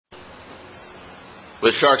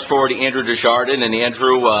with Sharks forward Andrew Desjardins. And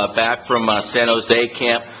Andrew, back from San Jose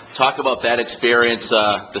camp, talk about that experience,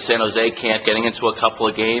 the San Jose camp, getting into a couple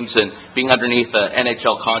of games and being underneath an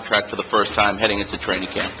NHL contract for the first time heading into training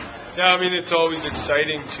camp. Yeah, I mean, it's always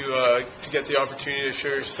exciting to get the opportunity to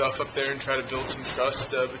share your stuff up there and try to build some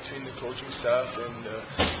trust between the coaching staff, and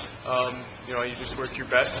you just work your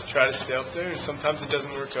best to try to stay up there, and sometimes it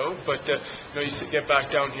doesn't work out, but you get back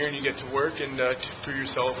down here and you get to work and to prove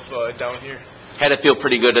yourself down here. Had to feel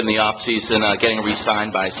pretty good in the offseason getting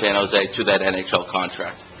re-signed by San Jose to that NHL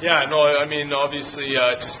contract. Yeah, no, I mean, obviously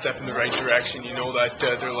it's a step in the right direction. You know that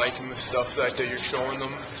they're liking the stuff that you're showing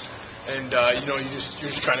them. And, you're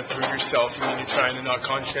just trying to prove yourself. I mean, you're trying to not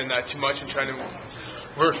concentrate on that too much and trying to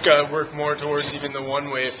work more towards even the one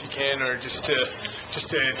way if you can, or just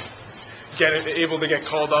to able to get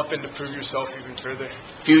called up and to prove yourself even further.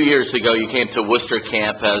 A few years ago, you came to Worcester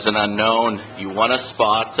camp as an unknown. You won a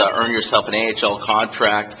spot, earned yourself an AHL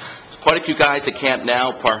contract. There's quite a few guys at camp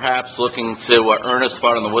now, perhaps looking to earn a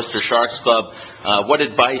spot on the Worcester Sharks Club. What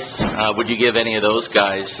advice would you give any of those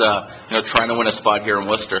guys, trying to win a spot here in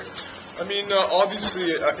Worcester? I mean,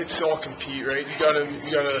 obviously, it's all compete, right?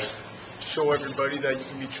 You gotta show everybody that you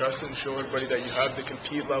can be trusted and show everybody that you have the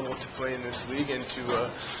compete level to play in this league and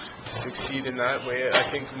to succeed in that way. I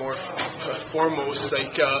think more foremost,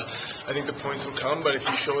 I think the points will come, but if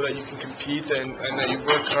you show that you can compete and that you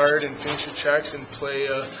work hard and finish your checks and play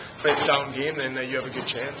a sound game, then you have a good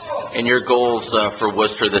chance. And your goals for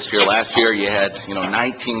Worcester this year, last year you had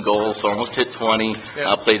 19 goals, almost hit 20,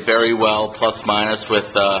 yeah. Played very well, plus minus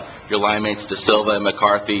with your line mates De Silva and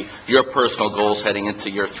McCarthy. Your personal goals heading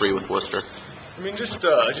into year 3 with Worcester? I mean, just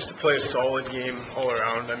to play a solid game all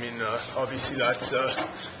around. I mean, obviously that's the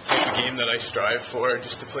type of game that I strive for,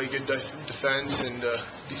 just to play good defense and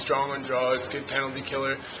be strong on draws, good penalty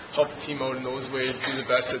killer, help the team out in those ways, do the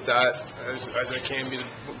best at that as I can,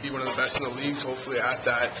 be one of the best in the leagues, hopefully at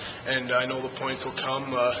that. And I know the points will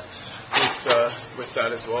come with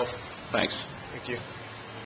that as well. Thanks. Thank you.